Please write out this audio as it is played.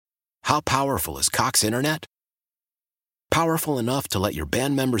How powerful is Cox Internet? Powerful enough to let your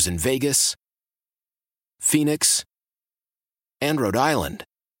band members in Vegas, Phoenix, and Rhode Island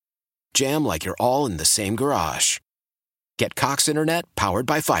jam like you're all in the same garage. Get Cox Internet powered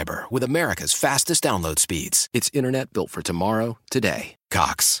by fiber with America's fastest download speeds. It's internet built for tomorrow, today.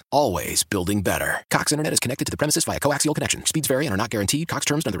 Cox, always building better. Cox Internet is connected to the premises via coaxial connection. Speeds vary and are not guaranteed. Cox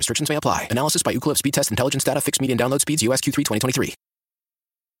terms and other restrictions may apply. Analysis by Ookla Speed Test Intelligence Data. Fixed median download speeds. US Q3 2023.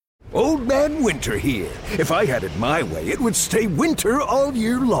 Old Man Winter here. If I had it my way, it would stay winter all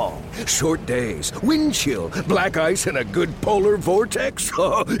year long. Short days, wind chill, black ice, and a good polar vortex.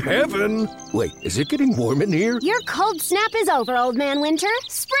 Oh, heaven! Wait, is it getting warm in here? Your cold snap is over, Old Man Winter.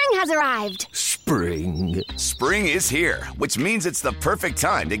 Spring has arrived. Spring. Spring is here, which means it's the perfect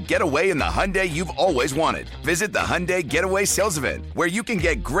time to get away in the Hyundai you've always wanted. Visit the Hyundai Getaway Sales Event, where you can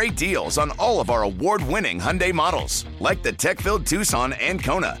get great deals on all of our award-winning Hyundai models, like the tech-filled Tucson and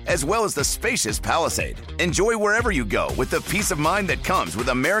Kona, as well as the spacious Palisade. Enjoy wherever you go with the peace of mind that comes with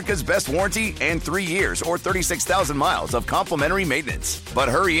America's best warranty and 3 years or 36,000 miles of complimentary maintenance. But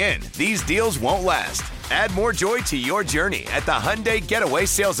hurry in, these deals won't last. Add more joy to your journey at the Hyundai Getaway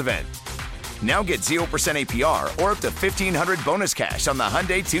Sales Event. Now get 0% APR or up to $1,500 bonus cash on the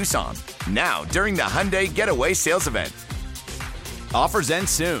Hyundai Tucson. Now, during the Hyundai Getaway Sales Event. Offers end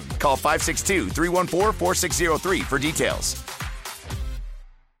soon. Call 562-314-4603 for details.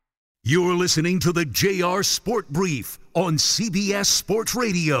 You're listening to the JR Sport Brief on CBS Sports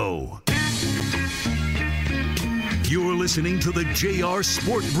Radio. You're listening to the JR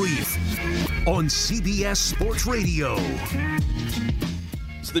Sport Brief on CBS Sports Radio.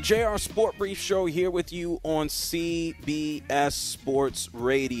 It's the JR Sport Brief Show here with you on CBS Sports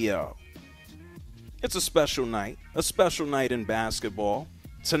Radio. It's a special night in basketball.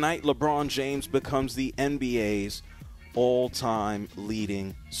 Tonight, LeBron James becomes the NBA's all-time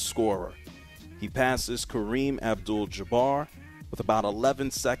leading scorer. He passes Kareem Abdul-Jabbar with about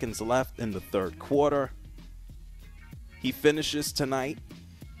 11 seconds left in the third quarter. He finishes tonight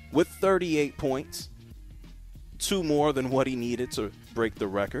with 38 points, 2 more than what he needed to break the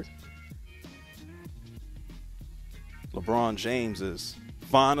record. LeBron James is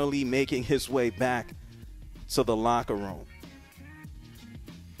finally making his way back to the locker room.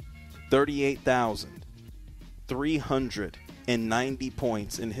 38,390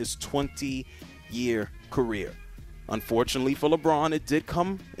 points in his 20-year career. Unfortunately for LeBron, it did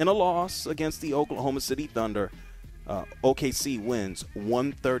come in a loss against the Oklahoma City Thunder. OKC wins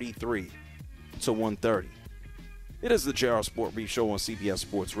 133-130. It is the JR Sport Brief Show on CBS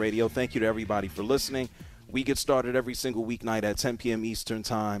Sports Radio. Thank you to everybody for listening. We get started every single weeknight at 10 p.m. Eastern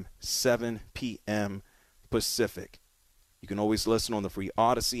Time, 7 p.m. Pacific. You can always listen on the free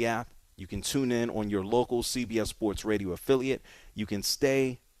Odyssey app. You can tune in on your local CBS Sports Radio affiliate. You can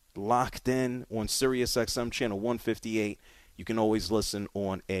stay locked in on SiriusXM channel 158. You can always listen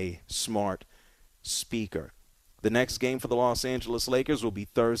on a smart speaker. The next game for the Los Angeles Lakers will be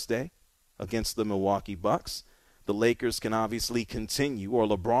Thursday against the Milwaukee Bucks. The Lakers can obviously continue, or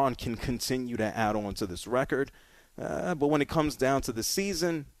LeBron can continue to add on to this record. But when it comes down to the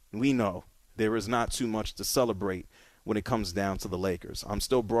season, we know there is not too much to celebrate when it comes down to the Lakers. I'm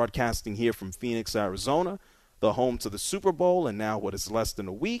still broadcasting here from Phoenix, Arizona, the home to the Super Bowl, and now what is less than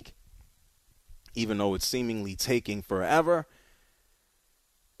a week, even though it's seemingly taking forever.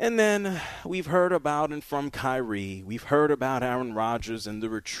 And then we've heard about and from Kyrie. We've heard about Aaron Rodgers and the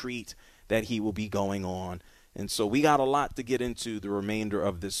retreat that he will be going on. And so we got a lot to get into the remainder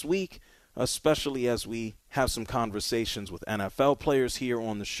of this week, especially as we have some conversations with NFL players here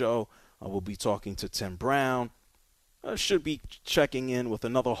on the show. We'll be talking to Tim Brown. Should be checking in with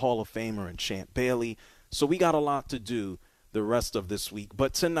another Hall of Famer and Champ Bailey. So we got a lot to do the rest of this week.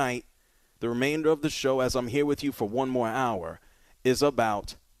 But tonight, the remainder of the show, as I'm here with you for one more hour, is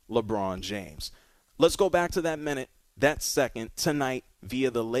about LeBron James. Let's go back to that minute, that second, tonight via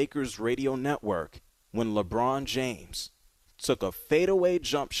the Lakers radio network when LeBron James took a fadeaway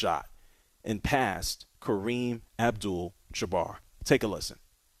jump shot and passed Kareem Abdul-Jabbar. Take a listen.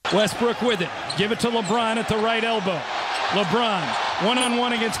 Westbrook with it. Give it to LeBron at the right elbow. LeBron,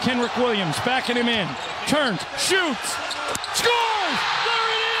 one-on-one against Kenrich Williams. Backing him in. Turns. Shoots. Scores! There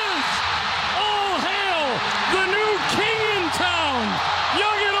it is! All hail the new king in town.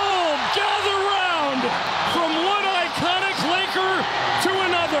 Young and old, gather round. From one iconic Laker to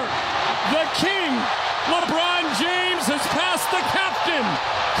another. The king, LeBron James, has passed the captain,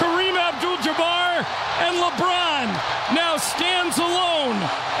 Kareem Abdul-Jabbar, and LeBron now stands alone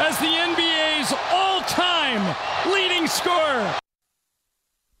as the NBA's all-time leading scorer.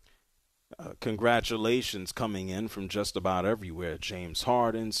 congratulations coming in from just about everywhere. James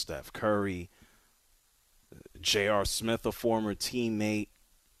Harden, Steph Curry, J.R. Smith, a former teammate.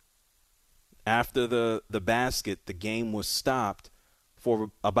 After the basket, the game was stopped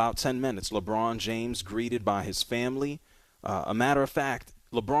for about 10 minutes. LeBron James greeted by his family. A matter of fact,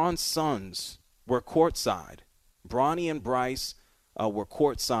 LeBron's sons were courtside. Bronny and Bryce were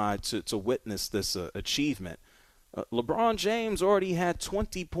courtside to witness this achievement. LeBron James already had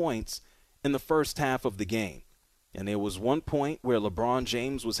 20 points in the first half of the game. And there was one point where LeBron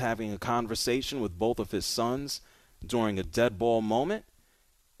James was having a conversation with both of his sons during a dead ball moment.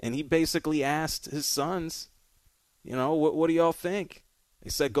 And he basically asked his sons, what do y'all think? They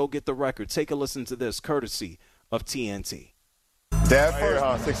said, go get the record. Take a listen to this, courtesy of TNT. Dad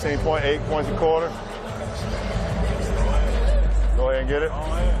first. 16.8 points a quarter. Go ahead and get it.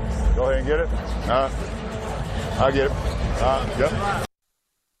 Go ahead and get it. I'll get it. Yep.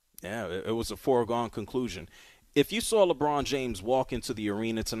 Yeah, it was a foregone conclusion. If you saw LeBron James walk into the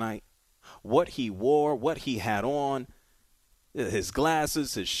arena tonight, what he wore, what he had on, his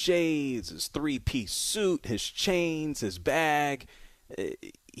glasses, his shades, his three-piece suit, his chains, his bag,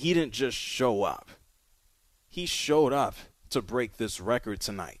 he didn't just show up. He showed up to break this record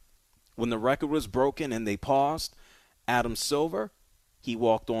tonight. When the record was broken and they paused, Adam Silver, he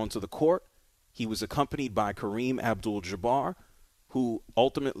walked onto the court. He was accompanied by Kareem Abdul-Jabbar, who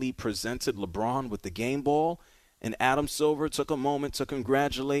ultimately presented LeBron with the game ball. And Adam Silver took a moment to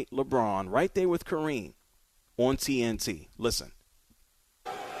congratulate LeBron right there with Kareem on TNT. Listen.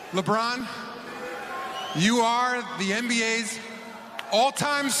 LeBron, you are the NBA's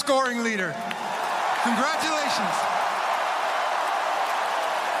all-time scoring leader. Congratulations.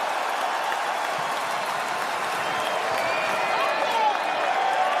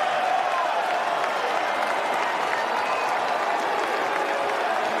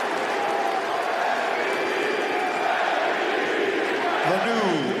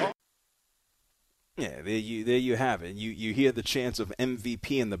 Yeah, there you have it. You hear the chants of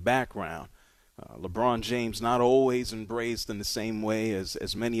MVP in the background. LeBron James not always embraced in the same way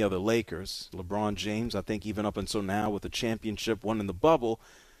as many other Lakers. LeBron James, I think even up until now with the championship won in the bubble,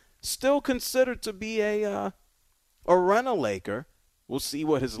 still considered to be a Rent-A-Laker. We'll see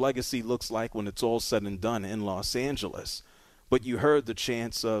what his legacy looks like when it's all said and done in Los Angeles. But you heard the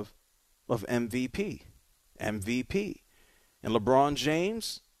chants of MVP. And LeBron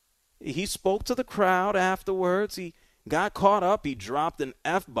James, he spoke to the crowd afterwards. He got caught up. He dropped an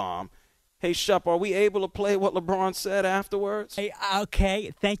F-bomb. Hey, Shep, are we able to play what LeBron said afterwards? Hey,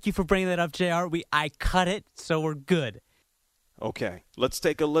 okay. Thank you for bringing that up, JR. I cut it, so we're good. Okay. Let's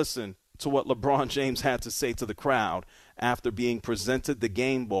take a listen to what LeBron James had to say to the crowd after being presented the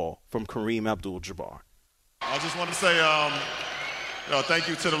game ball from Kareem Abdul-Jabbar. I just want to say thank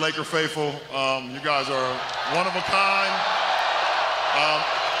you to the Laker faithful. You guys are one of a kind.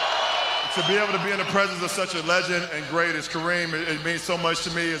 To be able to be in the presence of such a legend and great as Kareem, it means so much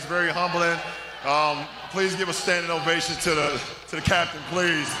to me. It's very humbling. Please give a standing ovation to the captain,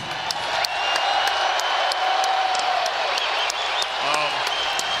 please.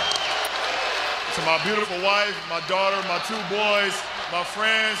 To my beautiful wife, my daughter, my two boys, my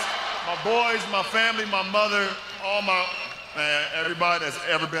friends, my boys, my family, my mother, everybody that's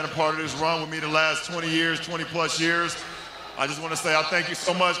ever been a part of this run with me the last 20 years, 20 plus years. I just want to say I thank you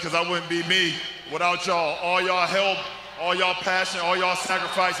so much because I wouldn't be me without y'all. All y'all help, all y'all passion, all y'all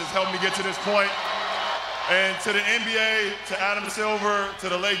sacrifices helped me get to this point. And to the NBA, to Adam Silver, to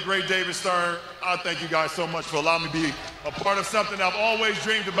the late, great David Stern, I thank you guys so much for allowing me to be a part of something I've always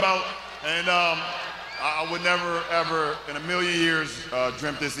dreamed about. And I would never, ever in a million years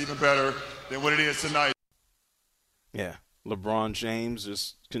dreamt this even better than what it is tonight. Yeah, LeBron James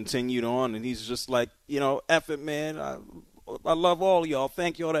just continued on, and he's just like, F it, man. I love all y'all.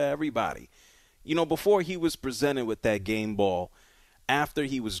 Thank y'all to everybody. Before he was presented with that game ball, after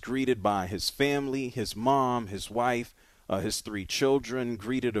he was greeted by his family, his mom, his wife, his 3 children,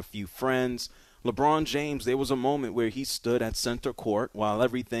 greeted a few friends, LeBron James, there was a moment where he stood at center court while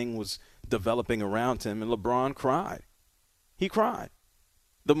everything was developing around him, and LeBron cried. He cried.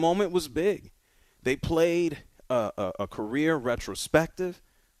 The moment was big. They played a career retrospective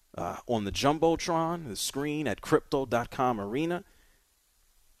on the Jumbotron, the screen at Crypto.com Arena.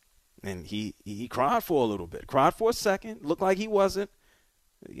 And he cried for a little bit. Cried for a second. Looked like he wasn't.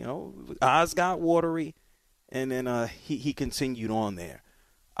 Eyes got watery. And then he continued on there.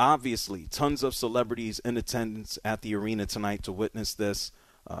 Obviously, tons of celebrities in attendance at the arena tonight to witness this.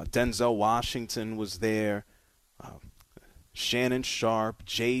 Denzel Washington was there. Shannon Sharp,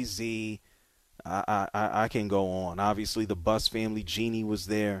 Jay-Z. I can go on. Obviously, the Buss family, Jeannie was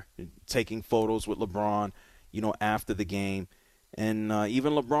there taking photos with LeBron, after the game. And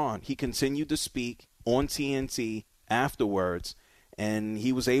even LeBron, he continued to speak on TNT afterwards, and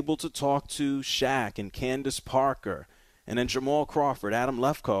he was able to talk to Shaq and Candace Parker and then Jamal Crawford, Adam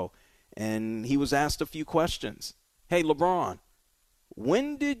Lefkoe, and he was asked a few questions. Hey, LeBron,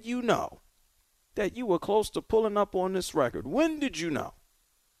 when did you know that you were close to pulling up on this record? When did you know?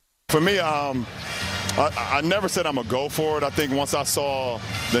 For me, I never said I'm going to go for it. I think once I saw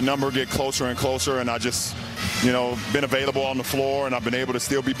the number get closer and closer, and I just, been available on the floor, and I've been able to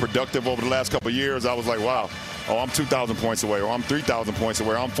still be productive over the last couple of years, I was like, wow, I'm 2,000 points away, or I'm 3,000 points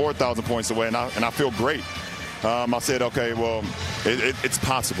away, or I'm 4,000 points away, and I feel great. I said, okay, well, it's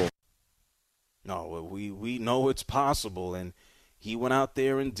possible. No, we know it's possible, and he went out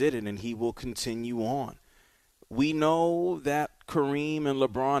there and did it, and he will continue on. We know that Kareem and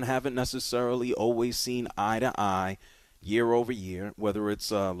LeBron haven't necessarily always seen eye to eye year over year, whether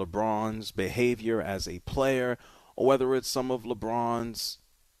it's LeBron's behavior as a player or whether it's some of LeBron's,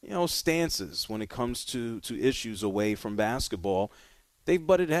 stances when it comes to issues away from basketball. They've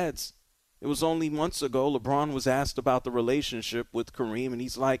butted heads. It was only months ago LeBron was asked about the relationship with Kareem, and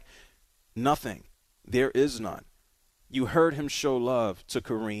he's like, nothing. There is none. You heard him show love to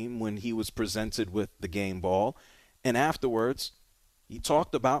Kareem when he was presented with the game ball. And afterwards, he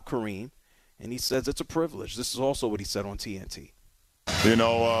talked about Kareem, and he says it's a privilege. This is also what he said on TNT.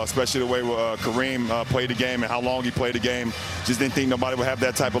 Especially the way Kareem played the game and how long he played the game. Just didn't think nobody would have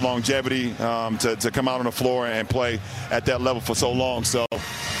that type of longevity to come out on the floor and play at that level for so long. So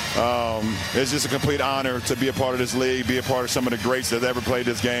it's just a complete honor to be a part of this league, be a part of some of the greats that ever played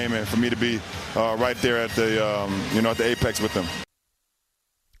this game, and for me to be right there at the at the apex with them.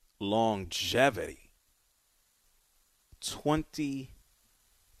 Longevity. 20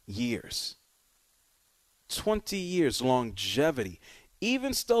 years. 20 years longevity.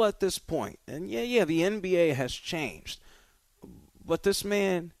 Even still at this point. And yeah, the NBA has changed. But this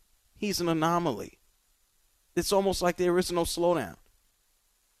man, he's an anomaly. It's almost like there is no slowdown.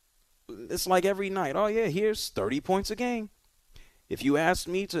 It's like every night, oh yeah, here's 30 points a game. If you ask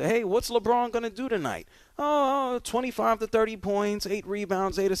me hey, what's LeBron going to do tonight? 25 to 30 points, 8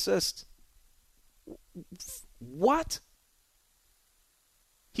 rebounds, 8 assists. What?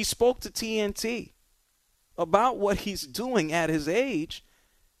 He spoke to TNT about what he's doing at his age,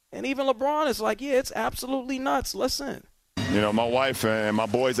 and even LeBron is like, yeah, it's absolutely nuts. Listen. My wife and my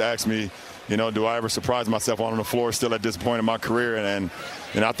boys ask me, do I ever surprise myself on the floor still at this point in my career? And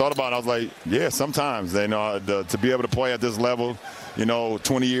I thought about it. I was like, yeah, sometimes. To be able to play at this level,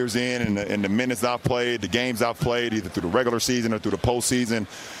 20 years in, and the minutes I've played, the games I've played, either through the regular season or through the postseason,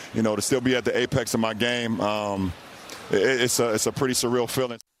 to still be at the apex of my game, it's a pretty surreal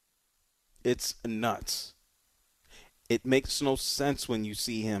feeling. It's nuts. It makes no sense when you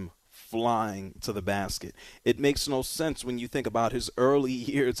see him flying to the basket. It makes no sense when you think about his early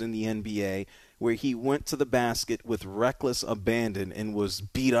years in the NBA, where he went to the basket with reckless abandon and was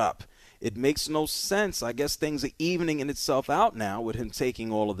beat up. It makes no sense. I guess things are evening in itself out now with him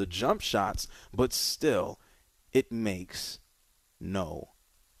taking all of the jump shots, but still, it makes no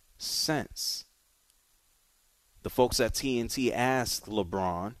sense. The folks at TNT asked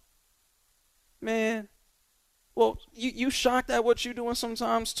LeBron, man, well, you shocked at what you're doing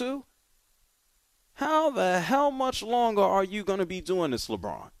sometimes too? How the hell much longer are you going to be doing this,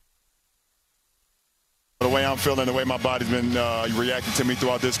 LeBron? The way I'm feeling, the way my body's been reacting to me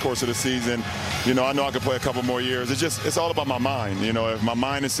throughout this course of the season, I know I could play a couple more years. It's all about my mind. If my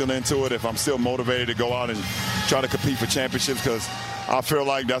mind is still into it, if I'm still motivated to go out and try to compete for championships, because I feel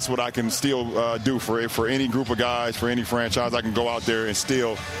like that's what I can still do for any group of guys, for any franchise. I can go out there and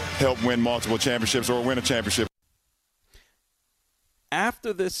still help win multiple championships or win a championship.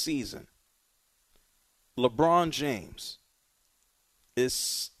 After this season, LeBron James is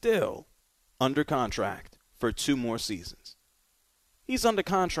still under contract for 2 more seasons. He's under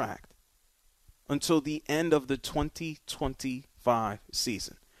contract until the end of the 2025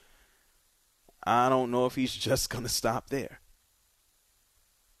 season. I don't know if he's just going to stop there.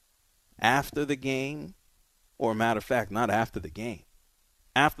 After the game, or matter of fact, not after the game,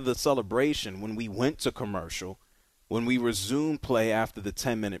 after the celebration, when we went to commercial, when we resumed play after the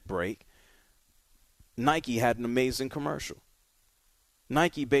 10-minute break, Nike had an amazing commercial.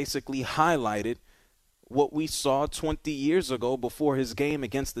 Nike basically highlighted what we saw 20 years ago before his game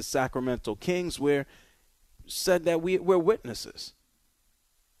against the Sacramento Kings, where said that we're witnesses.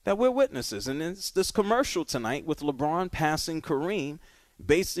 That we're witnesses. And this commercial tonight with LeBron passing Kareem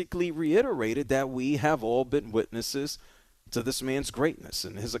basically reiterated that we have all been witnesses to this man's greatness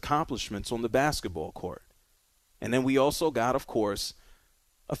and his accomplishments on the basketball court. And then we also got, of course,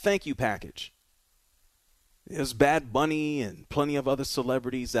 a thank you package. There's Bad Bunny and plenty of other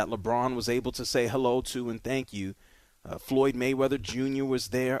celebrities that LeBron was able to say hello to and thank you. Floyd Mayweather Jr. was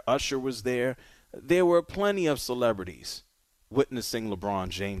there. Usher was there. There were plenty of celebrities witnessing LeBron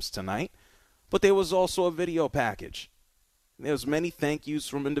James tonight. But there was also a video package. There was many thank yous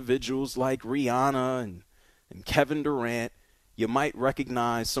from individuals like Rihanna and Kevin Durant. You might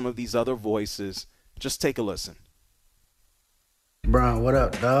recognize some of these other voices. Just take a listen. Bron, what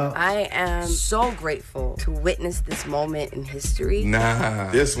up, dog? I am so grateful to witness this moment in history. Nah,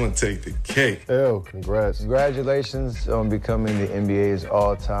 this one take the cake. Yo, congrats. Congratulations on becoming the NBA's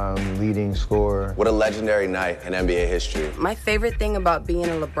all-time leading scorer. What a legendary night in NBA history. My favorite thing about being a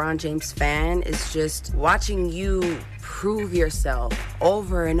LeBron James fan is just watching you prove yourself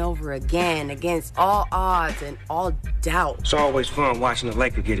over and over again against all odds and all doubt. It's always fun watching the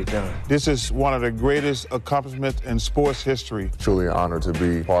Lakers get it done. This is one of the greatest accomplishments in sports history. Truly an honor to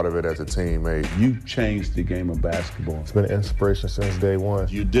be part of it as a teammate. You changed the game of basketball. It's been an inspiration since day one.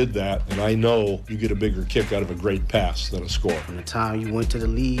 You did that, and I know you get a bigger kick out of a great pass than a score. From the time you went to the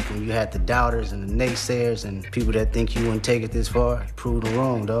league, when you had the doubters and the naysayers and people that think you wouldn't take it this far, prove them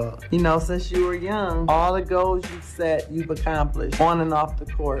wrong, dog. You know, since you were young, all the goals you've set, you've accomplished on and off the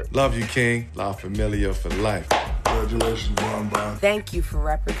court. Love you, King. La Familia for life. Congratulations, Bron. Thank you for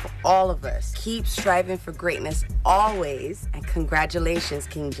repping for all of us. Keep striving for greatness always, and congratulations,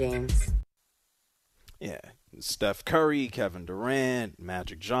 King James. Yeah, Steph Curry, Kevin Durant,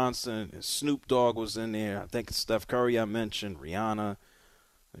 Magic Johnson, and Snoop Dogg was in there. I think it's Steph Curry I mentioned, Rihanna,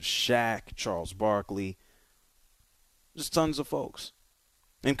 Shaq, Charles Barkley, just tons of folks.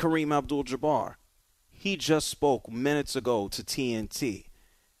 And Kareem Abdul-Jabbar. He just spoke minutes ago to TNT.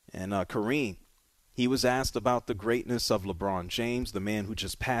 And Kareem, he was asked about the greatness of LeBron James, the man who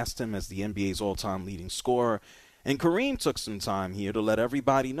just passed him as the NBA's all-time leading scorer. And Kareem took some time here to let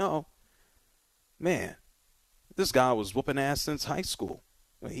everybody know, man, this guy was whooping ass since high school.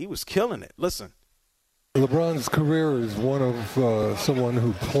 He was killing it. Listen. LeBron's career is one of someone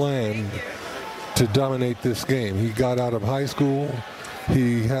who planned to dominate this game. He got out of high school.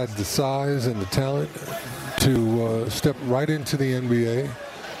 He had the size and the talent to step right into the NBA,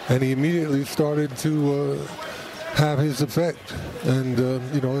 and he immediately started to have his effect. And,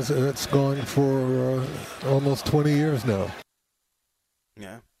 that's gone for almost 20 years now.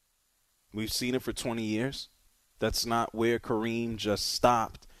 Yeah. We've seen it for 20 years. That's not where Kareem just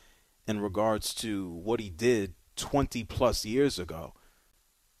stopped in regards to what he did 20-plus years ago.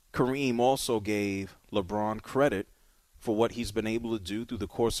 Kareem also gave LeBron credit for what he's been able to do through the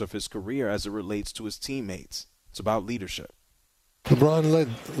course of his career as it relates to his teammates. It's about leadership. LeBron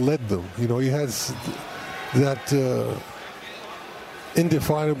led them. You know, he has that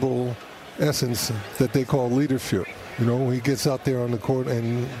indefinable essence that they call leadership. You know, he gets out there on the court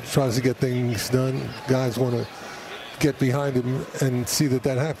and tries to get things done. Guys want to get behind him and see that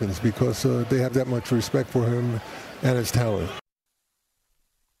happens because they have that much respect for him and his talent.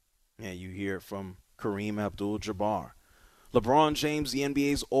 Yeah, you hear it from Kareem Abdul-Jabbar. LeBron James, the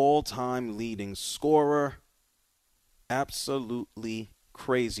NBA's all-time leading scorer. Absolutely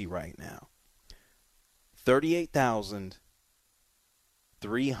crazy right now.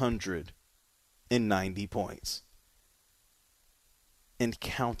 38,390 points. And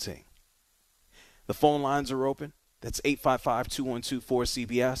counting. The phone lines are open. That's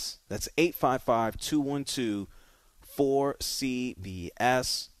 855-212-4CBS. That's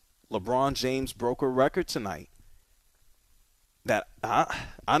 855-212-4CBS. LeBron James broke a record tonight. That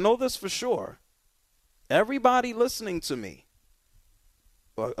I know this for sure. Everybody listening to me,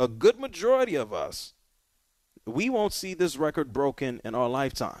 a good majority of us, we won't see this record broken in our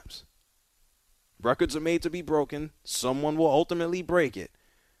lifetimes. Records are made to be broken. Someone will ultimately break it.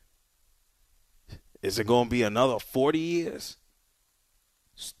 Is it going to be another 40 years?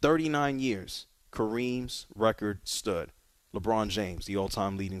 It's 39 years. Kareem's record stood. LeBron James, the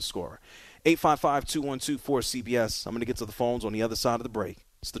all-time leading scorer. 855-212-4CBS. I'm going to get to the phones on the other side of the break.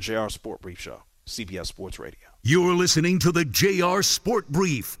 It's the JR Sport Brief Show, CBS Sports Radio. You're listening to the JR Sport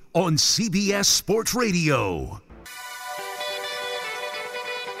Brief on CBS Sports Radio.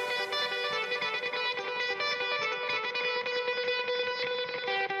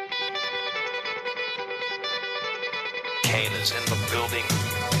 Kane is in the building.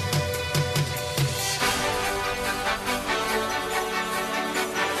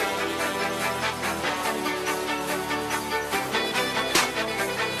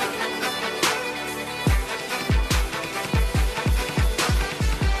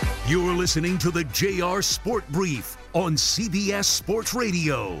 You're listening to the JR Sport Brief on CBS Sports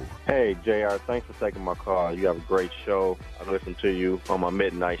Radio. Hey, JR, thanks for taking my call. You have a great show. I listen to you on my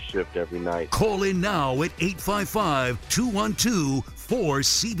midnight shift every night. Call in now at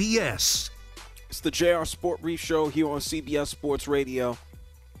 855-212-4CBS. It's the JR Sport Brief Show here on CBS Sports Radio.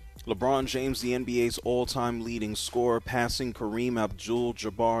 LeBron James, the NBA's all-time leading scorer, passing Kareem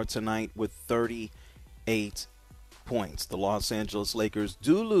Abdul-Jabbar tonight with 38 points. The Los Angeles Lakers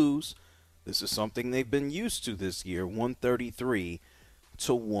do lose. This is something they've been used to this year, 133-130.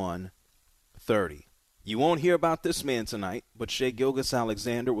 You won't hear about this man tonight, but Shai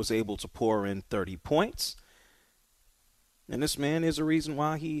Gilgeous-Alexander was able to pour in 30 points. And this man is a reason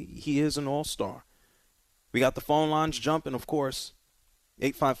why he is an all-star. We got the phone lines jumping, of course.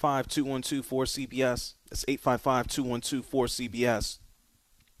 855-212-4CBS. That's 855-212-4CBS.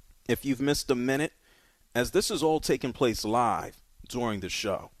 If you've missed a minute, as this is all taking place live during the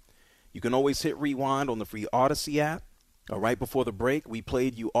show, you can always hit rewind on the free Odyssey app. Right before the break, we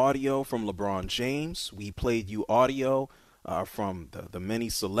played you audio from LeBron James. We played you audio from the many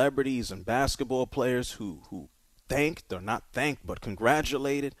celebrities and basketball players who thanked, or not thanked, but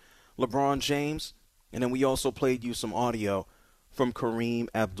congratulated LeBron James. And then we also played you some audio from Kareem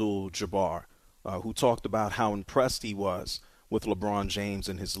Abdul-Jabbar, who talked about how impressed he was with LeBron James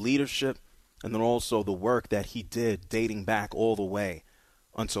and his leadership, and then also the work that he did dating back all the way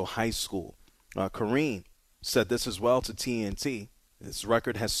until high school. Kareem said this as well to TNT. His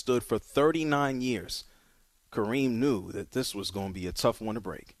record has stood for 39 years. Kareem knew that this was going to be a tough one to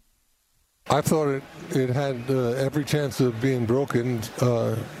break. I thought it had every chance of being broken.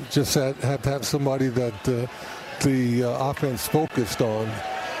 Just had to have somebody that the offense focused on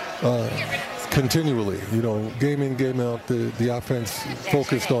continually. You know, game in, game out, the offense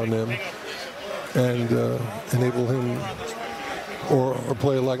focused on them and enable him or a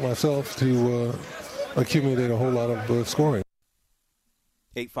player like myself to accumulate a whole lot of scoring.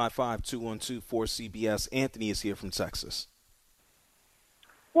 855-212-4CBS. Anthony is here from Texas.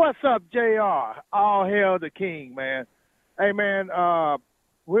 What's up, JR? All hail the king, man. Hey, man,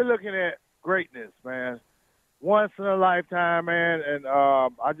 we're looking at greatness, man. Once in a lifetime, man, and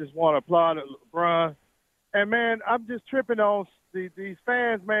I just want to applaud LeBron. And, man, I'm just tripping on these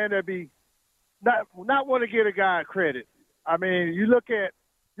fans, man, that be not want to give a guy credit. I mean, you can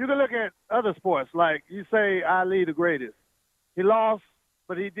look at other sports, like you say Ali the greatest. He lost,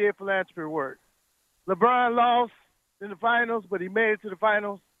 but he did philanthropy work. LeBron lost in the finals, but he made it to the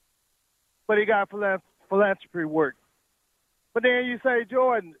finals, but he got philanthropy work. But then you say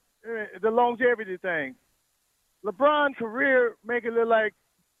Jordan, the longevity thing. LeBron's career make it look like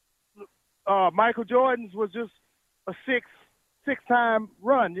Michael Jordan's was just a six-time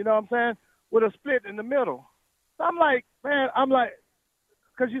run, you know what I'm saying, with a split in the middle. So I'm like,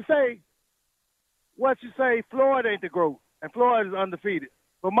 because you say, Floyd ain't the GOAT, and Floyd is undefeated,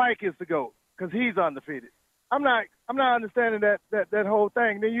 but Mike is the GOAT because he's undefeated. I'm not understanding that whole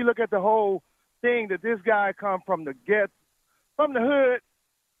thing. Then you look at the whole thing that this guy come from the hood,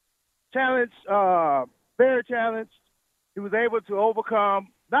 challenged, very challenged. He was able to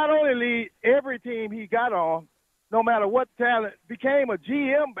overcome, not only lead every team he got on, no matter what talent, became a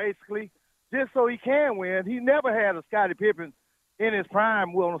GM basically, just so he can win. He never had a Scottie Pippen in his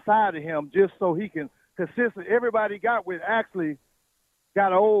prime on the side of him just so he can consistently. Everybody got with actually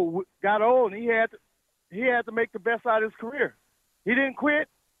got old, and he had to make the best out of his career. He didn't quit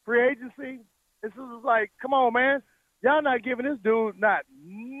free agency. This is like, come on, man. Y'all not giving this dude no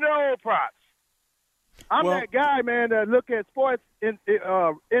props. I'm that guy, man, that look at sports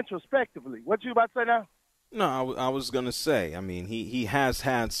introspectively. What you about to say now? No, I was going to say, I mean, he has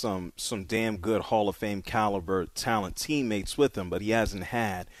had some damn good Hall of Fame caliber talent teammates with him, but he hasn't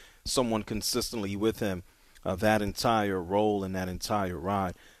had someone consistently with him that entire role and that entire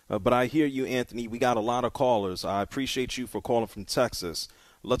ride. But I hear you, Anthony. We got a lot of callers. I appreciate you for calling from Texas.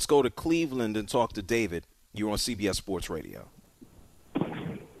 Let's go to Cleveland and talk to David. You're on CBS Sports Radio.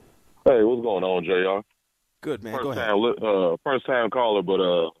 Hey, what's going on, JR? Good, man. Go ahead. First-time caller, but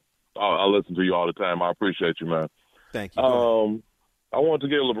I listen to you all the time. I appreciate you, man. Thank you. I want to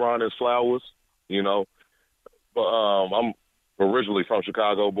give LeBron his flowers, you know. But I'm originally from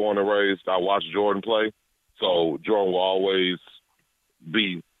Chicago, born and raised. I watched Jordan play, so Jordan will always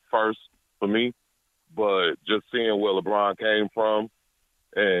be first for me. But just seeing where LeBron came from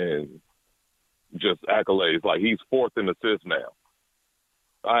and just accolades, like he's fourth in assists now.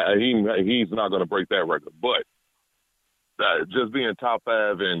 He's not going to break that record. But just being top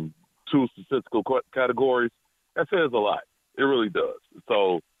 5 in 2 statistical categories, that says a lot. It really does.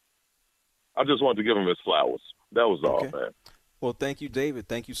 So I just wanted to give him his flowers. That was all, man. Well, thank you, David.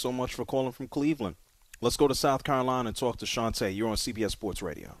 Thank you so much for calling from Cleveland. Let's go to South Carolina and talk to Shantae. You're on CBS Sports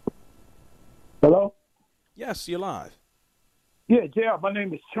Radio. Hello? Yes, you're live. Yeah, JR, my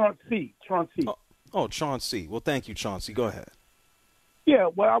name is Chauncey. Oh, Chauncey. Well, thank you, Chauncey. Go ahead. Yeah,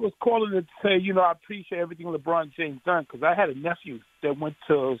 well, I was calling to say, I appreciate everything LeBron James done because I had a nephew that went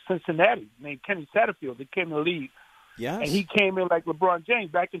to Cincinnati named Kenny Satterfield that came in the league. Yes. And he came in like LeBron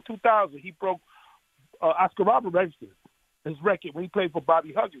James. Back in 2000, he broke Oscar Roberts' his record when he played for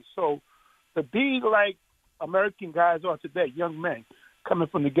Bobby Huggins. So to be like American guys are today, young men coming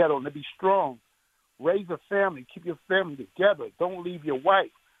from the ghetto, and to be strong, raise a family, keep your family together, don't leave your wife,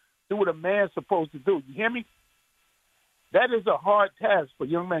 do what a man's supposed to do. You hear me? That is a hard task for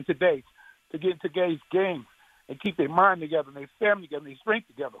young men today to get into today's game and keep their mind together and their family together and their strength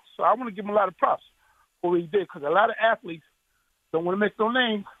together. So I want to give him a lot of props for what he did because a lot of athletes don't want to make no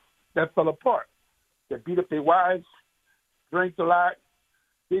names that fell apart. They beat up their wives, drank a lot,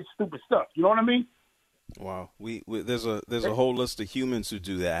 did stupid stuff. You know what I mean? Wow, there's a whole list of humans who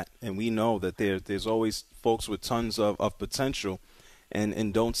do that, and we know that there's always folks with tons of potential,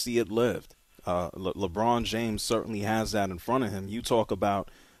 and don't see it lived. LeBron James certainly has that in front of him. You talk about,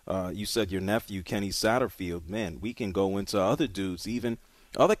 you said your nephew Kenny Satterfield. Man, we can go into other dudes, even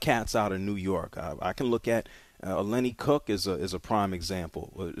other cats out in New York. I can look at Lenny Cook is a prime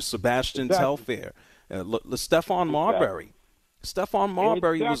example. Sebastian Telfair, Stephon Marbury. Stephon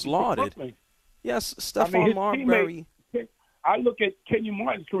Marbury was lauded. Yes, Stephon Marbury. I look at Kenyon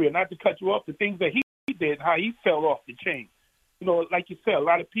Martin's career, not to cut you off, the things that he did, how he fell off the chain. Like you said, a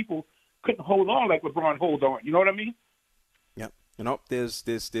lot of people couldn't hold on like LeBron hold on. You know what I mean? Yep.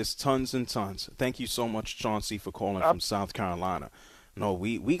 There's tons and tons. Thank you so much, Chauncey, for calling from South Carolina. No,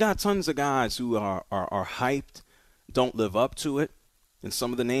 we got tons of guys who are hyped, don't live up to it, and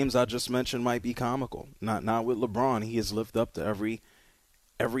some of the names I just mentioned might be comical. Not with LeBron. He has lived up to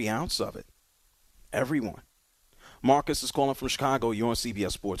every ounce of it. Everyone. Marcus is calling from Chicago. You're on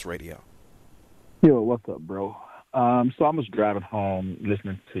CBS Sports Radio. Yo, what's up, bro? So I was driving home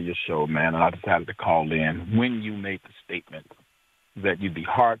listening to your show, man, and I decided to call in when you made the statement that you'd be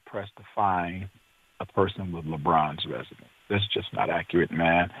hard-pressed to find a person with LeBron's resume. That's just not accurate,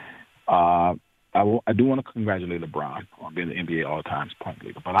 man. I do want to congratulate LeBron on being the NBA all-time point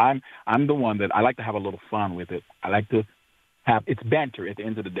leader, but I'm the one that I like to have a little fun with it. I like to have it's banter at the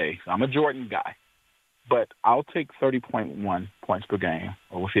end of the day. So I'm a Jordan guy, but I'll take 30.1 points per game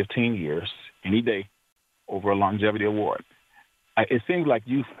over 15 years any day over a longevity award. It seems like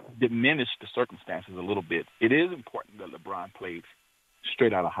you've diminished the circumstances a little bit. It is important that LeBron played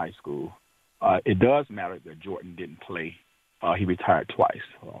straight out of high school. It does matter that Jordan didn't play. He retired twice,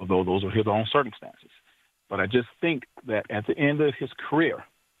 although those are his own circumstances. But I just think that at the end of his career,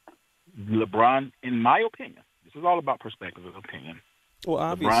 LeBron, in my opinion, this is all about perspective and opinion. Well,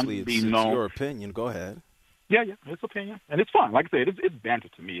 obviously, it's your opinion. Go ahead. Yeah, it's opinion. And it's fun. Like I said, it's banter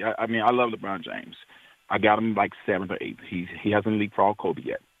to me. I mean, I love LeBron James. I got him like 7th or 8th. He hasn't leapfrogged Kobe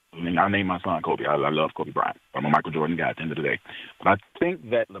yet. I mean, I named my son Kobe. I love Kobe Bryant. I'm a Michael Jordan guy at the end of the day. But I think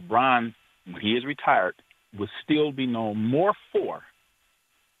that LeBron, when he is retired, will still be known more for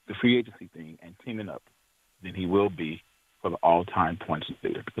the free agency thing and teaming up than he will be for the all-time points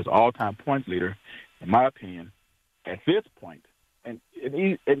leader. Because all-time points leader, in my opinion, at this point, and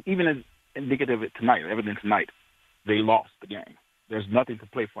even as indicative of tonight, evident tonight, they lost the game. There's nothing to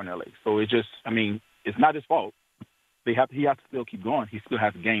play for in L.A. So it's just, I mean, it's not his fault. He has to still keep going. He still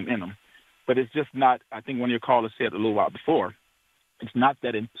has a game in him. But it's just not, I think one of your callers said a little while before, it's not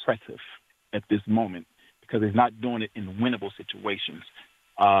that impressive at this moment because he's not doing it in winnable situations.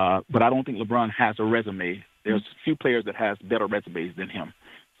 But I don't think LeBron has a resume. There's a few players that has better resumes than him.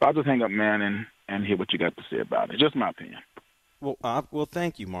 So I'll just hang up, man, and hear what you got to say about it. Just my opinion. Well,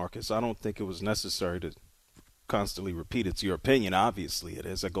 thank you, Marcus. I don't think it was necessary to constantly repeat it's your opinion. Obviously it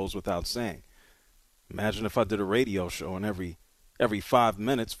is. That goes without saying. Imagine if I did a radio show and every 5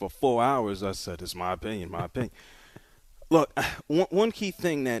 minutes for 4 hours I said, it's my opinion, my opinion. Look, one key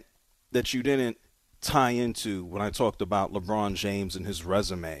thing that you didn't tie into when I talked about LeBron James and his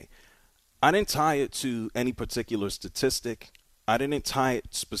resume, I didn't tie it to any particular statistic. I didn't tie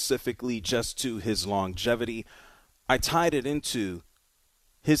it specifically just to his longevity. I tied it into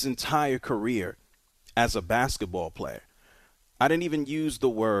his entire career as a basketball player. I didn't even use the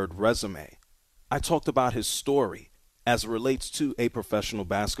word resume. I talked about his story as it relates to a professional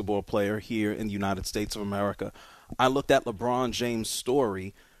basketball player here in the United States of America. I looked at LeBron James'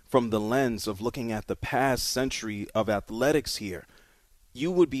 story from the lens of looking at the past century of athletics here. You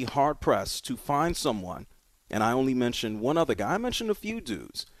would be hard-pressed to find someone, and I only mentioned one other guy. I mentioned a few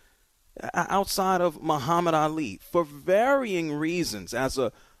dudes outside of Muhammad Ali for varying reasons as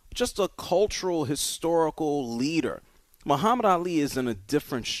just a cultural, historical leader. Muhammad Ali is in a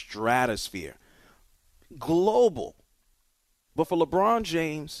different stratosphere, global. But for LeBron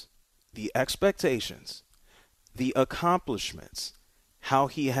James, the expectations, the accomplishments, how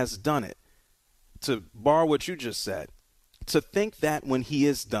he has done it, to borrow what you just said, to think that when he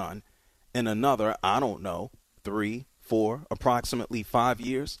is done in another, I don't know, 3, 4, approximately 5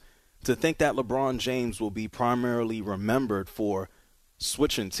 years, to think that LeBron James will be primarily remembered for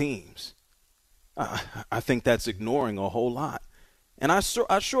switching teams, I think that's ignoring a whole lot. And I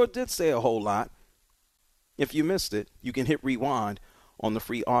sure did say a whole lot. If you missed it, you can hit rewind on the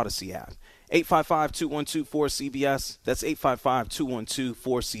free Odyssey app. 855-212-4CBS. That's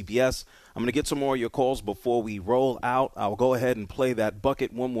 855-212-4CBS. I'm going to get some more of your calls before we roll out. I'll go ahead and play that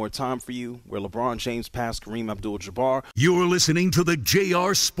bucket one more time for you where LeBron James passed Kareem Abdul-Jabbar. You're listening to the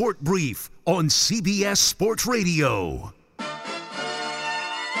JR Sport Brief on CBS Sports Radio.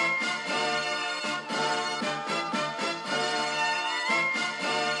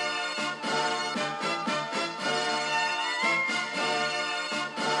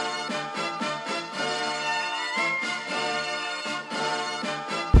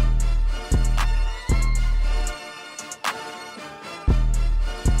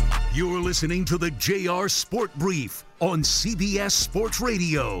 You're listening to the JR Sport Brief on CBS Sports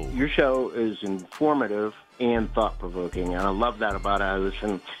Radio. Your show is informative and thought-provoking, and I love that about it. I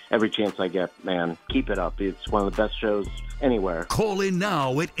listen every chance I get, man. Keep it up. It's one of the best shows anywhere. Call in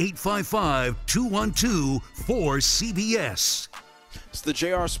now at 855-212-4CBS. It's the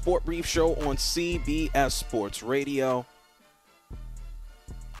JR Sport Brief Show on CBS Sports Radio.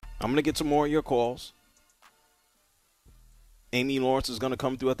 I'm going to get some more of your calls. Amy Lawrence is going to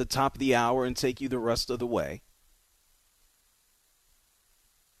come through at the top of the hour and take you the rest of the way.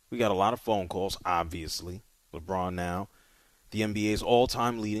 We got a lot of phone calls, obviously. LeBron now, the NBA's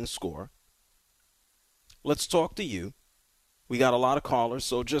all-time leading scorer. Let's talk to you. We got a lot of callers,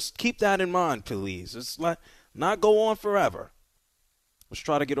 so just keep that in mind, please. It's not go on forever. Let's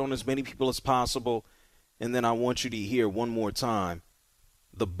try to get on as many people as possible, and then I want you to hear one more time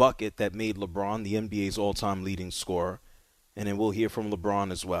the bucket that made LeBron the NBA's all-time leading scorer. And then we'll hear from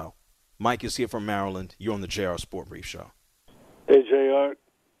LeBron as well. Mike is here from Maryland. You're on the JR Sport Brief Show. Hey, JR.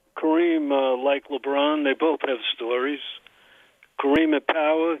 Kareem, like LeBron, they both have stories. Kareem at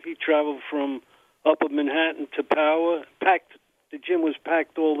Power, he traveled from Upper Manhattan to Power. The gym was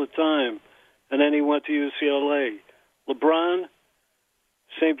packed all the time. And then he went to UCLA. LeBron,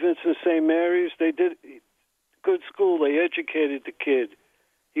 St. Vincent, St. Mary's, they did good school. They educated the kid.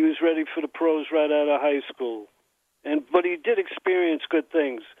 He was ready for the pros right out of high school. But he did experience good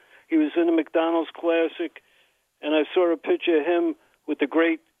things. He was in the McDonald's Classic, and I saw a picture of him with the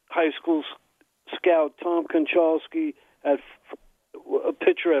great high school scout Tom Konchalski at a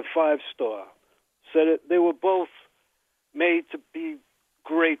picture at 5-star. Said it, they were both made to be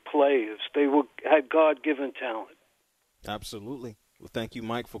great players. They had God-given talent. Absolutely. Well, thank you,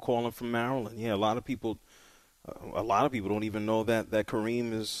 Mike, for calling from Maryland. Yeah, a lot of people don't even know that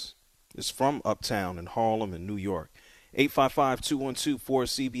Kareem is from uptown in Harlem and New York.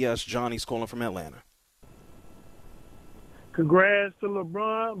 855-212-4CBS. Johnny's calling from Atlanta. Congrats to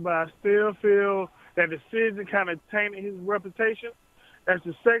LeBron, but I still feel that the season kind of tainted his reputation. That's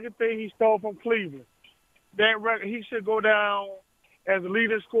the second thing he stole from Cleveland. That record, he should go down as a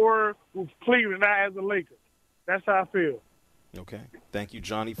leading scorer with Cleveland, not as a Laker. That's how I feel. Okay. Thank you,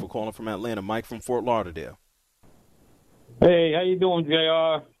 Johnny, for calling from Atlanta. Mike from Fort Lauderdale. Hey, how you doing,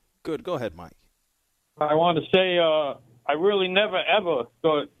 JR? Good. Go ahead, Mike. I want to say I really never, ever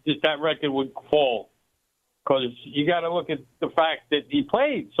thought that record would fall because you got to look at the fact that he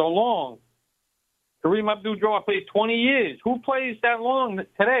played so long. Kareem Abdul-Jabbar played 20 years. Who plays that long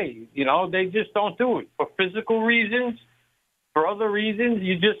today? You know, they just don't do it. For physical reasons, for other reasons,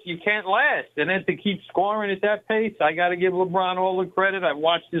 you can't last. And then to keep scoring at that pace, I got to give LeBron all the credit. I've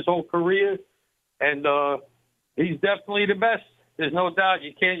watched his whole career, and he's definitely the best. There's no doubt.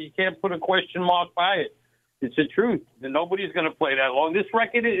 You can't put a question mark by it. It's the truth. And nobody's going to play that long. This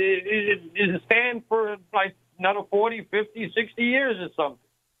record is a stand for like another 40, 50, 60 years or something.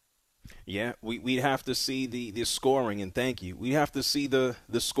 Yeah, we'd have to see the scoring, and thank you. We have to see the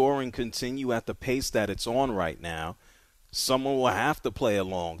scoring continue at the pace that it's on right now. Someone will have to play a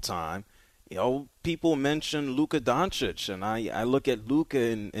long time. You know, people mention Luka Doncic, and I look at Luka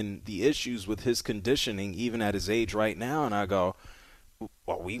and the issues with his conditioning, even at his age right now, and I go,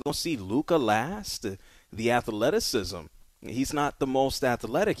 are we going to see Luka last? The athleticism. He's not the most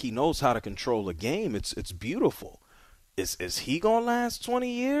athletic. He knows how to control a game. It's beautiful. Is he going to last 20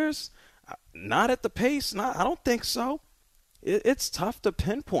 years? Not at the pace. I don't think so. It's tough to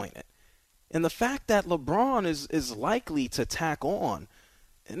pinpoint it. And the fact that LeBron is likely to tack on,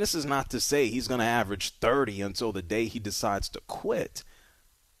 and this is not to say he's going to average 30 until the day he decides to quit.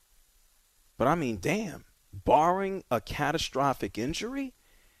 But I mean, damn, barring a catastrophic injury,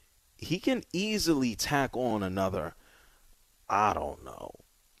 he can easily tack on another, I don't know,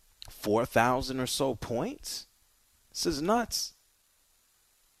 4,000 or so points. This is nuts.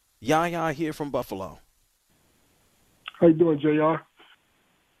 Yaya here from Buffalo. How you doing, JR?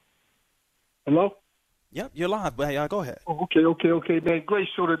 Hello? Yep, you're live, but go ahead. Oh, okay, man. Great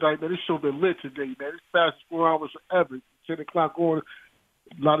show tonight, man. This show been lit today, man. It's fastest 4 hours ever. 10 o'clock on.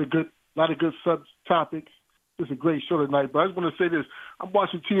 A lot of good subtopics. It's a great show tonight. But I just want to say this. I'm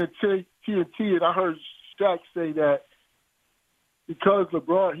watching TNT, and I heard Shaq say that because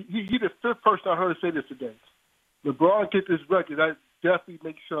LeBron, he the fifth person I heard say this today. LeBron get this record, that definitely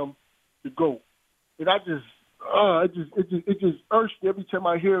makes him the GOAT. And I just, it just irks me every time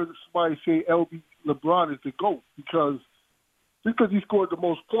I hear somebody say LeBron is the GOAT, because just because he scored the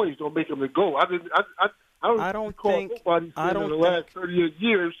most points don't make him the GOAT. I don't think nobody said in the last 38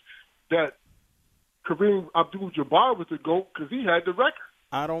 years that Kareem Abdul-Jabbar was the GOAT because he had the record.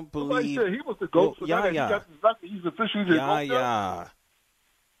 I don't believe. Somebody said he was the GOAT, so now that he got the record, he's officially the GOAT. Yeah.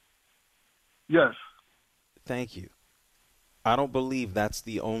 Yes. Thank you. I don't believe that's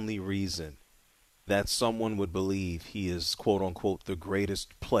the only reason that someone would believe he is, quote unquote, the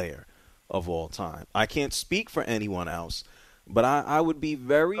greatest player of all time. I can't speak for anyone else, but I would be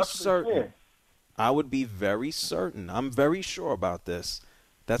very certain. I would be very certain. I'm very sure about this.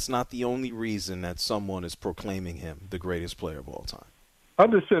 That's not the only reason that someone is proclaiming him the greatest player of all time.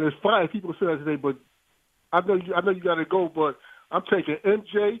 I'm just saying it's fine. People say that today, but I know you got to go. But I'm taking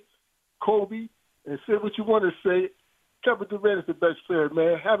MJ, Kobe, and say what you want to say. Kevin Durant is the best player,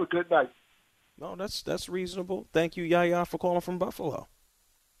 man. Have a good night. No, that's reasonable. Thank you, Yaya, for calling from Buffalo.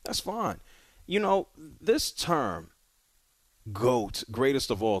 That's fine. You know, this term, GOAT, greatest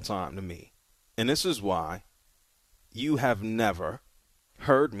of all time to me, and this is why you have never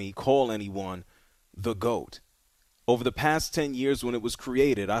heard me call anyone the GOAT. Over the past 10 years when it was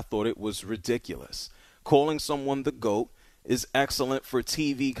created, I thought it was ridiculous. Calling someone the GOAT is excellent for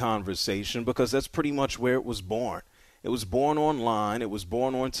TV conversation because that's pretty much where it was born. It was born online. It was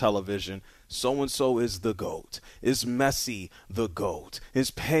born on television. So-and-so is the GOAT. Is Messi the GOAT?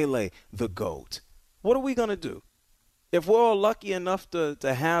 Is Pele the GOAT? What are we going to do? If we're all lucky enough to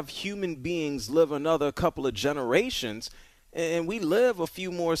have human beings live another couple of generations and we live a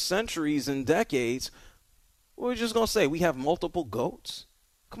few more centuries and decades, we're just going to say we have multiple GOATs?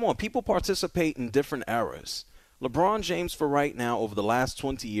 Come on, people participate in different eras. LeBron James, for right now, over the last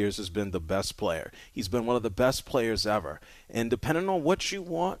 20 years, has been the best player. He's been one of the best players ever. And depending on what you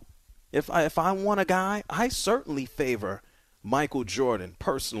want, if I want a guy, I certainly favor Michael Jordan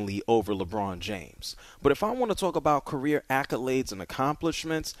personally over LeBron James. But if I want to talk about career accolades and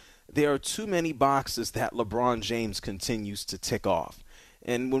accomplishments, there are too many boxes that LeBron James continues to tick off.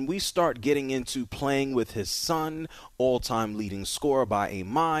 And when we start getting into playing with his son, all-time leading scorer by a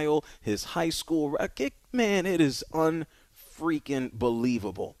mile, his high school record, man, it is unfreaking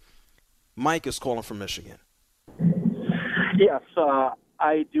believable. Mike is calling from Michigan. Yes,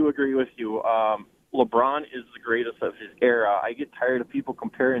 I do agree with you. LeBron is the greatest of his era. I get tired of people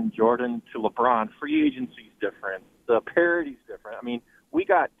comparing Jordan to LeBron. Free agency is different. The parity's different. I mean, we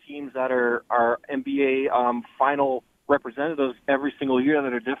got teams that are NBA final representatives every single year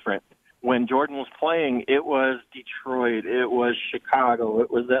that are different. When Jordan was playing, it was Detroit, it was Chicago, it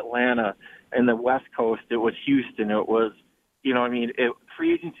was Atlanta, and the West Coast, it was Houston, it was,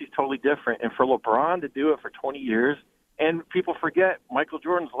 free agency is totally different. And for LeBron to do it for 20 years, and people forget Michael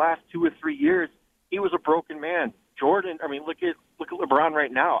Jordan's last 2 or 3 years, he was a broken man. Jordan, look at LeBron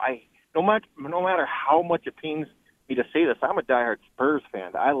right now. No matter how much it pains me to say this, I'm a diehard Spurs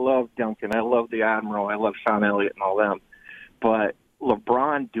fan. I love Duncan, I love the Admiral, I love Sean Elliott and all them. But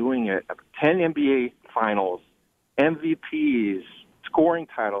LeBron doing it, 10 NBA finals, MVPs, scoring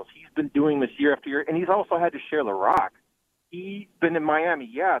titles. He's been doing this year after year, and he's also had to share the rock. He's been in Miami.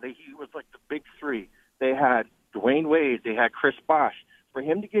 Yeah, he was like the big three. They had Dwayne Wade. They had Chris Bosh. For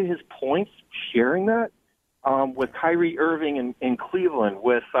him to get his points sharing that with Kyrie Irving in Cleveland,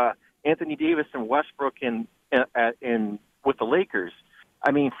 with Anthony Davis and Westbrook with the Lakers,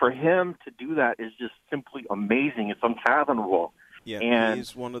 for him to do that is just simply amazing. It's unfathomable. Yeah, and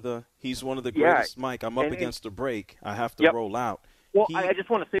he's one of the greatest. Mike, I'm up against a break. I have to roll out. Well, I just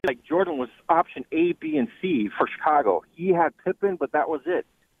want to say, Jordan was option A, B, and C for Chicago. He had Pippen, but that was it.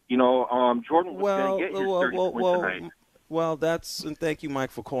 Jordan was going to get his 30 points tonight. Well, and thank you,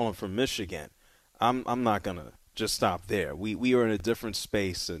 Mike, for calling from Michigan. I'm not going to just stop there. We are in a different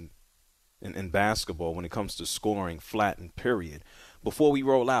space in basketball when it comes to scoring, flat and period. Before we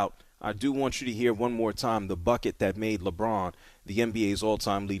roll out, I do want you to hear one more time the bucket that made LeBron the NBA's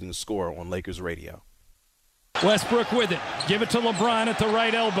all-time leading scorer on Lakers radio. Westbrook with it. Give it to LeBron at the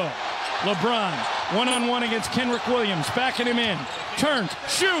right elbow. LeBron, one-on-one against Kenrich Williams, backing him in. Turns,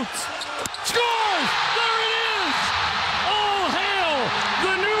 shoots, scores! There it is! All hail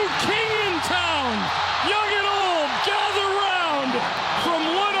the new king in town! Young and old, gather round! From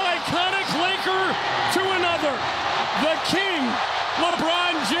one iconic Laker to another. The king,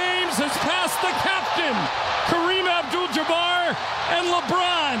 LeBron James, has passed the captain, Kareem Abdul-Jabbar, and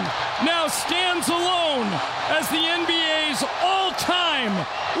LeBron now stands alone as the NBA's all-time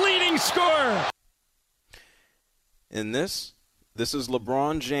leading scorer. And this is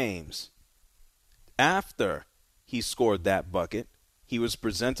LeBron James. After he scored that bucket, he was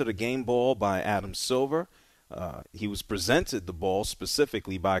presented a game ball by Adam Silver. He was presented the ball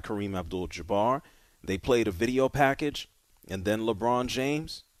specifically by Kareem Abdul-Jabbar. They played a video package, and then LeBron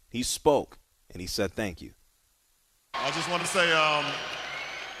James, he spoke, and he said thank you. I just want to say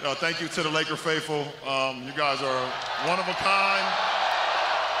thank you to the Laker faithful. You guys are one of a kind.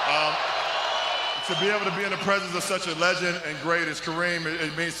 To be able to be in the presence of such a legend and great as Kareem,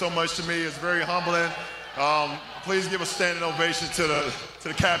 it means so much to me. It's very humbling. Please give a standing ovation to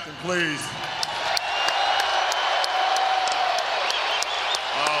the captain, please.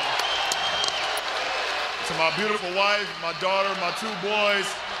 To my beautiful wife, my daughter, my two boys,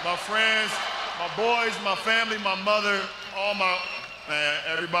 my friends, my boys, my family, my mother,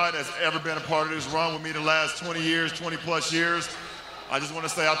 everybody that's ever been a part of this run with me the last 20 years, 20 plus years. I just want to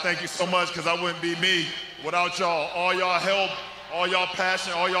say I thank you so much because I wouldn't be me without y'all. All y'all help, all y'all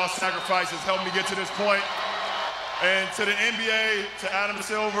passion, all y'all sacrifices helped me get to this point. And to the NBA, to Adam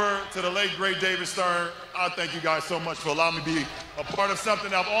Silver, to the late, great David Stern, I thank you guys so much for allowing me to be a part of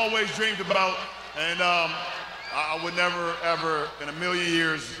something I've always dreamed about. And I would never, ever in a million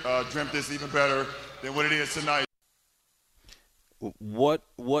years dreamt this even better than what it is tonight.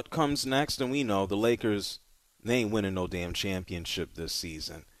 What comes next? And we know the Lakers, they ain't winning no damn championship this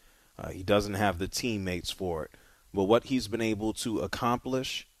season. He doesn't have the teammates for it. But what he's been able to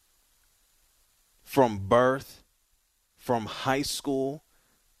accomplish from birth, from high school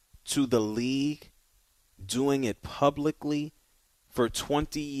to the league, doing it publicly for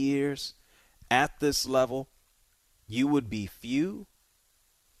 20 years at this level, you would be few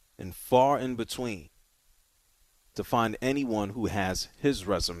and far in between to find anyone who has his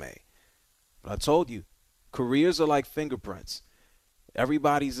resume. But I told you, careers are like fingerprints.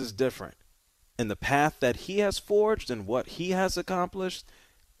 Everybody's is different. And the path that he has forged and what he has accomplished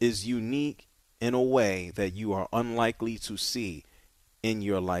is unique in a way that you are unlikely to see in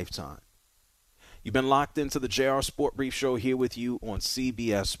your lifetime. You've been locked into the JR Sport Brief Show here with you on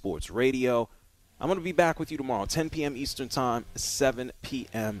CBS Sports Radio. I'm going to be back with you tomorrow, 10 p.m. Eastern Time, 7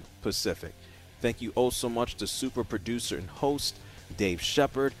 p.m. Pacific. Thank you oh so much to super producer and host Dave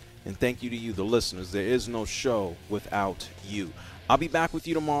Shepard. And thank you to you, the listeners. There is no show without you. I'll be back with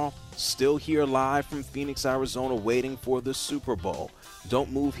you tomorrow, still here live from Phoenix, Arizona, waiting for the Super Bowl.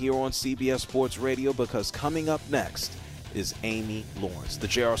 Don't move here on CBS Sports Radio because coming up next is Amy Lawrence. The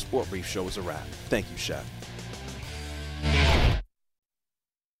JR Sport Brief Show is a wrap. Thank you, Chef.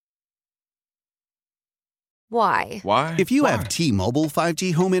 Why? Why? If you have T-Mobile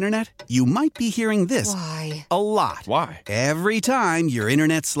 5G home internet, you might be hearing this Why? a lot. Why? Every time your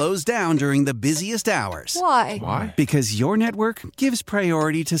internet slows down during the busiest hours. Why? Why? Because your network gives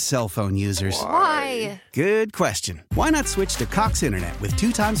priority to cell phone users. Why? Good question. Why not switch to Cox Internet with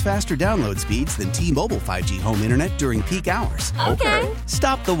 2 times faster download speeds than T-Mobile 5G home internet during peak hours? Okay.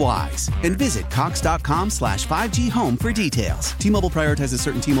 Stop the whys and visit cox.com/5G home for details. T-Mobile prioritizes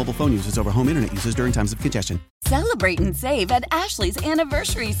certain T-Mobile phone users over home internet users during times of congestion. Celebrate and save at Ashley's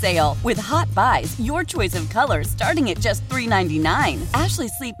Anniversary Sale. With Hot Buys, your choice of colors starting at just $3.99. Ashley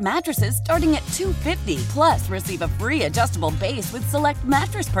Sleep mattresses starting at $2.50. Plus, receive a free adjustable base with select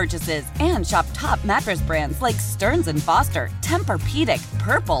mattress purchases. And shop top mattress brands like Stearns & Foster, Tempur-Pedic,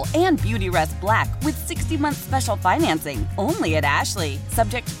 Purple, and Beautyrest Black with 60-month special financing. Only at Ashley.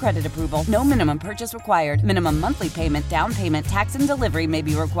 Subject to credit approval. No minimum purchase required. Minimum monthly payment, down payment, tax, and delivery may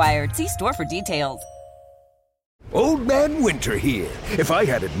be required. See store for details. Old Man Winter here. If I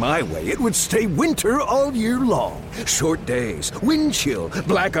had it my way, it would stay winter all year long. Short days, wind chill,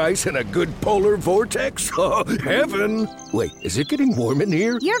 black ice, and a good polar vortex. Oh, heaven. Wait, is it getting warm in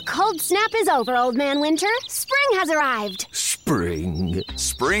here? Your cold snap is over, Old Man Winter. Spring has arrived. Spring? spring.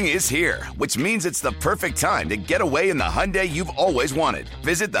 Spring is here, which means it's the perfect time to get away in the Hyundai you've always wanted.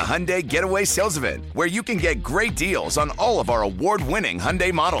 Visit the Hyundai Getaway Sales Event, where you can get great deals on all of our award-winning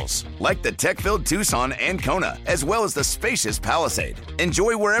Hyundai models, like the tech-filled Tucson and Kona, as well as the spacious Palisade.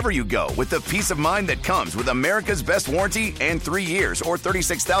 Enjoy wherever you go with the peace of mind that comes with America's best warranty and 3 years or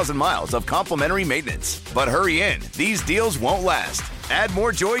 36,000 miles of complimentary maintenance. But hurry in, these deals won't last. Add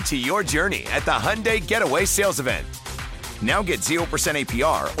more joy to your journey at the Hyundai Getaway Sales Event. Now get 0%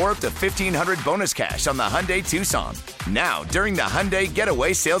 APR or up to $1,500 bonus cash on the Hyundai Tucson. Now, during the Hyundai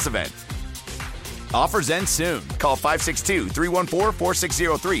Getaway Sales Event. Offers end soon. Call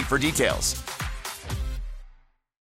 562-314-4603 for details.